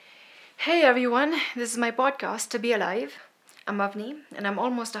Hey everyone, this is my podcast, To Be Alive. I'm Avni, and I'm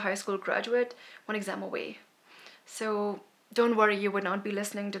almost a high school graduate, one exam away. So don't worry, you would not be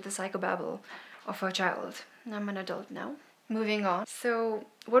listening to the psychobabble of a child. I'm an adult now. Moving on. So,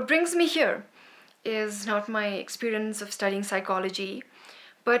 what brings me here is not my experience of studying psychology,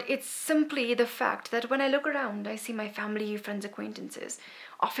 but it's simply the fact that when I look around, I see my family, friends, acquaintances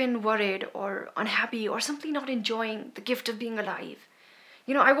often worried or unhappy or simply not enjoying the gift of being alive.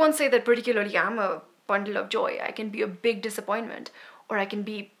 I won't say that particularly I'm a bundle of joy. I can be a big disappointment, or I can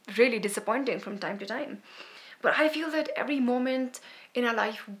be really disappointing from time to time. But I feel that every moment in our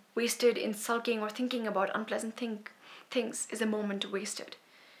life wasted in sulking or thinking about unpleasant things is a moment wasted.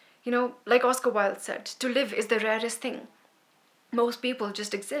 Like Oscar Wilde said, to live is the rarest thing. Most people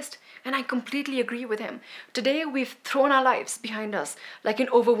just exist, and I completely agree with him. Today, we've thrown our lives behind us like an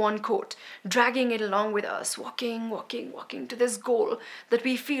overworn coat, dragging it along with us, walking to this goal that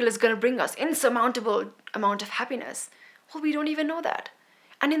we feel is going to bring us insurmountable amount of happiness. Well, we don't even know that.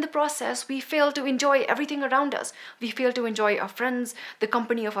 And in the process, we fail to enjoy everything around us. We fail to enjoy our friends, the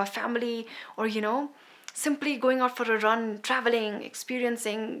company of our family, or, simply going out for a run, traveling,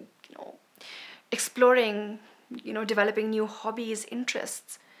 experiencing, exploring, developing new hobbies,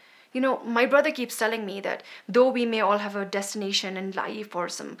 interests. My brother keeps telling me that though we may all have a destination in life or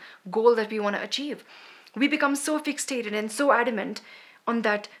some goal that we want to achieve, we become so fixated and so adamant on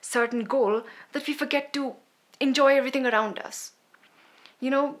that certain goal that we forget to enjoy everything around us. You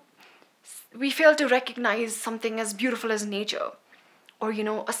know, we fail to recognize something as beautiful as nature or,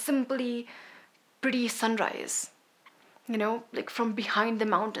 a simply pretty sunrise. Like from behind the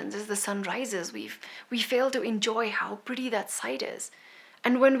mountains as the sun rises, we fail to enjoy how pretty that sight is.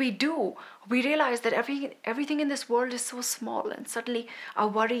 And when we do, we realize that everything in this world is so small, and suddenly our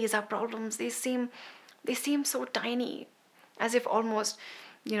worries, our problems, they seem so tiny, as if almost,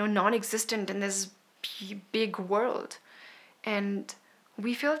 non-existent in this big world. And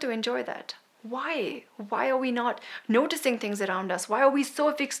we fail to enjoy that. Why are we not noticing things around us? Why are we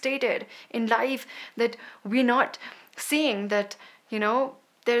so fixated in life that we're not seeing that,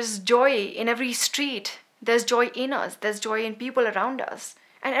 there's joy in every street, there's joy in us, there's joy in people around us,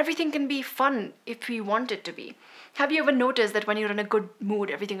 and everything can be fun if we want it to be. Have you ever noticed that when you're in a good mood,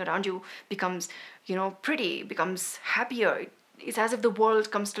 everything around you becomes, pretty, becomes happier? It's as if the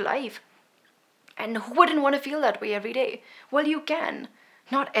world comes to life. And who wouldn't want to feel that way every day? Well, you can.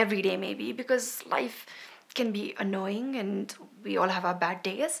 Not every day, maybe, because life can be annoying and we all have our bad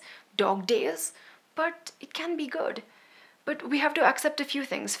days, dog days, but it can be good. But we have to accept a few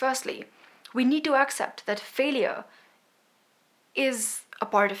things. Firstly, we need to accept that failure is a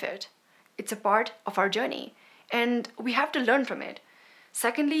part of it. It's a part of our journey, and we have to learn from it.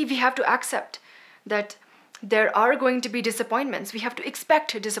 Secondly, we have to accept that there are going to be disappointments. We have to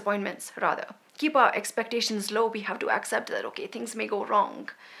expect disappointments, rather. Keep our expectations low. We have to accept that, okay, things may go wrong.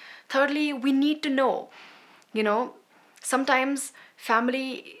 Thirdly, we need to know, you know, sometimes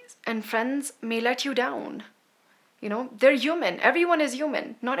family and friends may let you down. They're human. Everyone is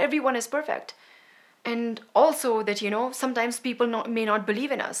human. Not everyone is perfect. And also that, sometimes people may not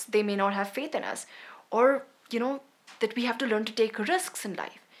believe in us. They may not have faith in us. Or, that we have to learn to take risks in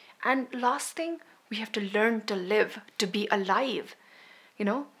life. And last thing, we have to learn to live, to be alive. You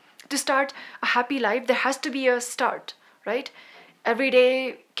know, to start a happy life, there has to be a start, right? Every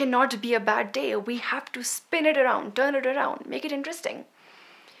day cannot be a bad day. We have to spin it around, turn it around, make it interesting.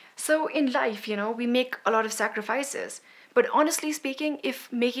 So in life, we make a lot of sacrifices. But honestly speaking,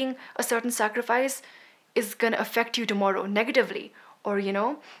 if making a certain sacrifice is going to affect you tomorrow negatively, or,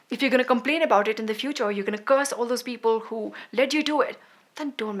 if you're going to complain about it in the future, or you're going to curse all those people who led you to it,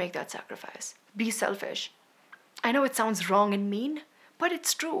 then don't make that sacrifice. Be selfish. I know it sounds wrong and mean, but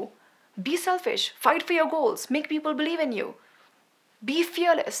it's true. Be selfish. Fight for your goals. Make people believe in you. Be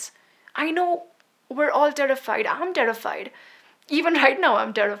fearless. I know we're all terrified. I'm terrified. Even right now,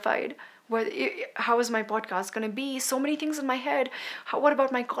 I'm terrified. How is my podcast going to be? So many things in my head. What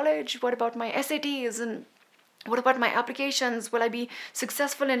about my college? What about my SATs? And what about my applications? Will I be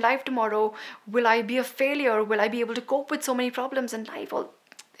successful in life tomorrow? Will I be a failure? Will I be able to cope with so many problems in life? Well,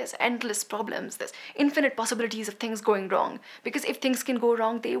 there's endless problems. There's infinite possibilities of things going wrong. Because if things can go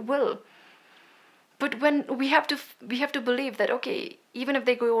wrong, they will. But when we have to believe that, okay, even if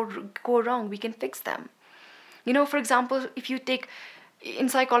they go wrong, we can fix them. For example, if you take, in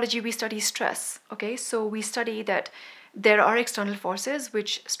psychology we study stress. Okay, so we study that there are external forces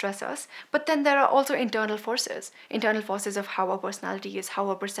which stress us, but then there are also internal forces of how our personality is, how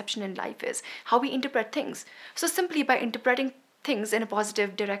our perception in life is, how we interpret things. So simply by interpreting things in a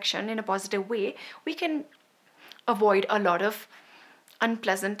positive direction, in a positive way, we can avoid a lot of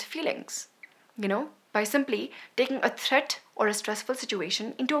unpleasant feelings, by simply taking a threat or a stressful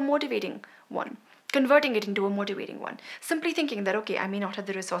situation into a motivating one, converting it into a motivating one. Simply thinking that, okay, I may not have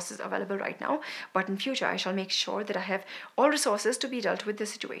the resources available right now, but in future I shall make sure that I have all resources to be dealt with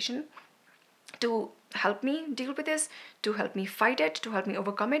this situation, to help me deal with this, to help me fight it, to help me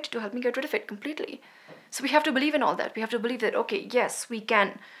overcome it, to help me get rid of it completely. So we have to believe in all that. We have to believe that, okay, yes, we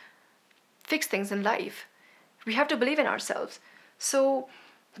can fix things in life. We have to believe in ourselves. So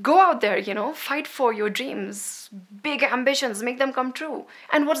go out there, fight for your dreams, big ambitions, make them come true.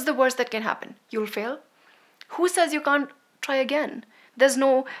 And what's the worst that can happen? You'll fail. Who says you can't try again? There's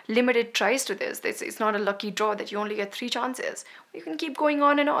no limited tries to this. It's not a lucky draw that you only get 3 chances. You can keep going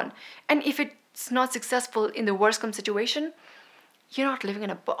on and on. And if it's not successful in the worst come situation, you're not living in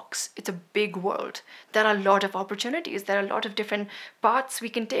a box. It's a big world. There are a lot of opportunities. There are a lot of different paths we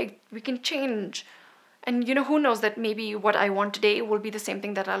can take. We can change. And who knows that maybe what I want today will be the same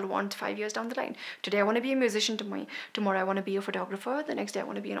thing that I'll want 5 years down the line. Today I want to be a musician. Tomorrow I want to be a photographer. The next day I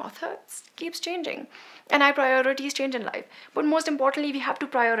want to be an author. It keeps changing. And our priorities change in life. But most importantly, we have to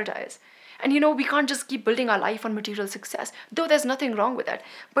prioritize. And we can't just keep building our life on material success, though there's nothing wrong with that.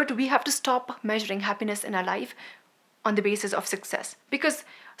 But we have to stop measuring happiness in our life on the basis of success, because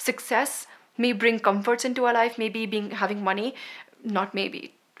success may bring comforts into our life. Maybe having money, not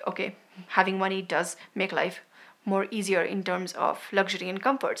maybe, okay, having money does make life more easier in terms of luxury and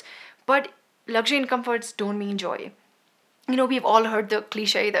comforts, but luxury and comforts don't mean joy. We've all heard the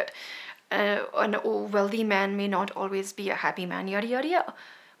cliche that an wealthy man may not always be a happy man, yada yada yada.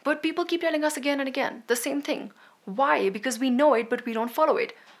 But people keep telling us again and again the same thing. Why? Because we know it, but we don't follow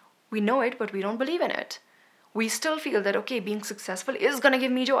it. We know it, but we don't believe in it. We still feel that, okay, being successful is going to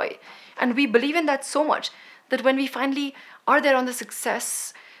give me joy. And we believe in that so much that when we finally are there on the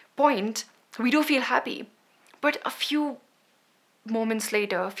success point, we do feel happy. But a few moments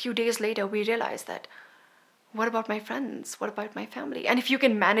later, a few days later, we realize that, what about my friends? What about my family? And if you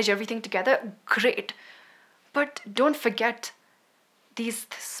can manage everything together, great. But don't forget these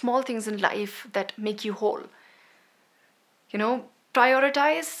small things in life that make you whole.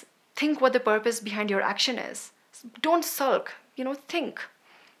 Prioritize. Think what the purpose behind your action is. Don't sulk. Think.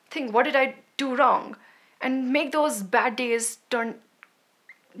 Think, what did I do wrong? And make those bad days turn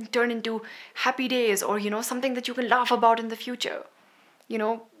into happy days, or something that you can laugh about in the future.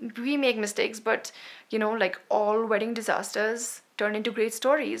 We make mistakes, but like all wedding disasters turn into great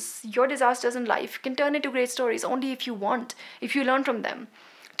stories. Your disasters in life can turn into great stories only if you want, if you learn from them.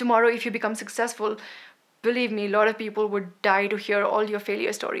 Tomorrow, if you become successful, believe me, a lot of people would die to hear all your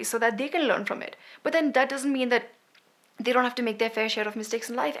failure stories so that they can learn from it. But then that doesn't mean that they don't have to make their fair share of mistakes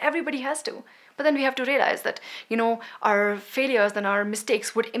in life. Everybody has to. But then we have to realize that, our failures and our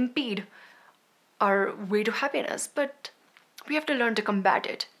mistakes would impede our way to happiness. But we have to learn to combat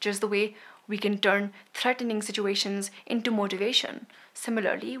it, just the way we can turn threatening situations into motivation.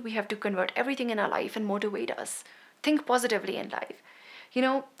 Similarly, we have to convert everything in our life and motivate us. Think positively in life.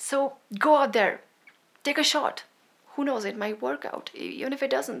 So go out there. Take a shot. Who knows, it might work out. Even if it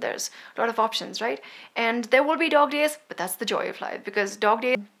doesn't, there's a lot of options, right? And there will be dog days, but that's the joy of life, because dog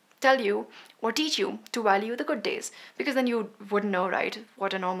days tell you or teach you to value the good days, because then you wouldn't know, right,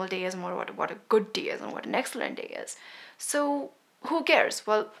 what a normal day is and what a good day is and what an excellent day is. So who cares?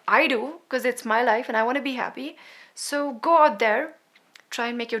 Well, I do, because it's my life and I want to be happy. So go out there, try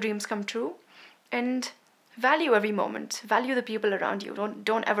and make your dreams come true, and value every moment. Value the people around you.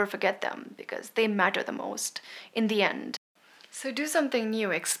 Don't ever forget them, because they matter the most in the end. So do something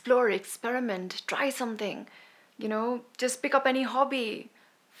new, explore, experiment, try something. Just pick up any hobby,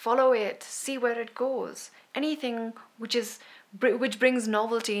 follow it, see where it goes. Anything which brings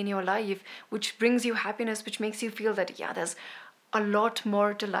novelty in your life, which brings you happiness, which makes you feel that, yeah, there's a lot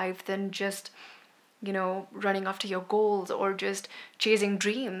more to life than just running after your goals or just chasing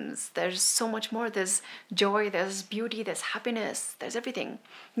dreams. There's so much more. There's joy, there's beauty, there's happiness, there's everything.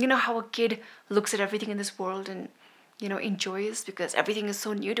 How a kid looks at everything in this world and, enjoys because everything is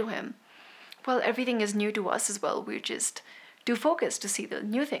so new to him. Well, everything is new to us as well. We're just too focused to see the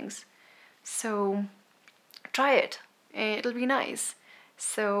new things. So try it. It'll be nice.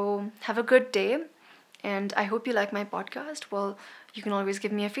 So have a good day. And I hope you like my podcast. Well, you can always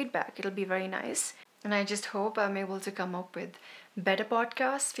give me a feedback. It'll be very nice. And I just hope I'm able to come up with better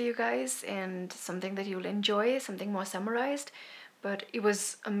podcasts for you guys and something that you'll enjoy, something more summarized. But it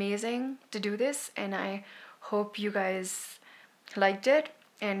was amazing to do this, and I hope you guys liked it.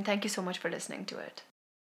 And thank you so much for listening to it.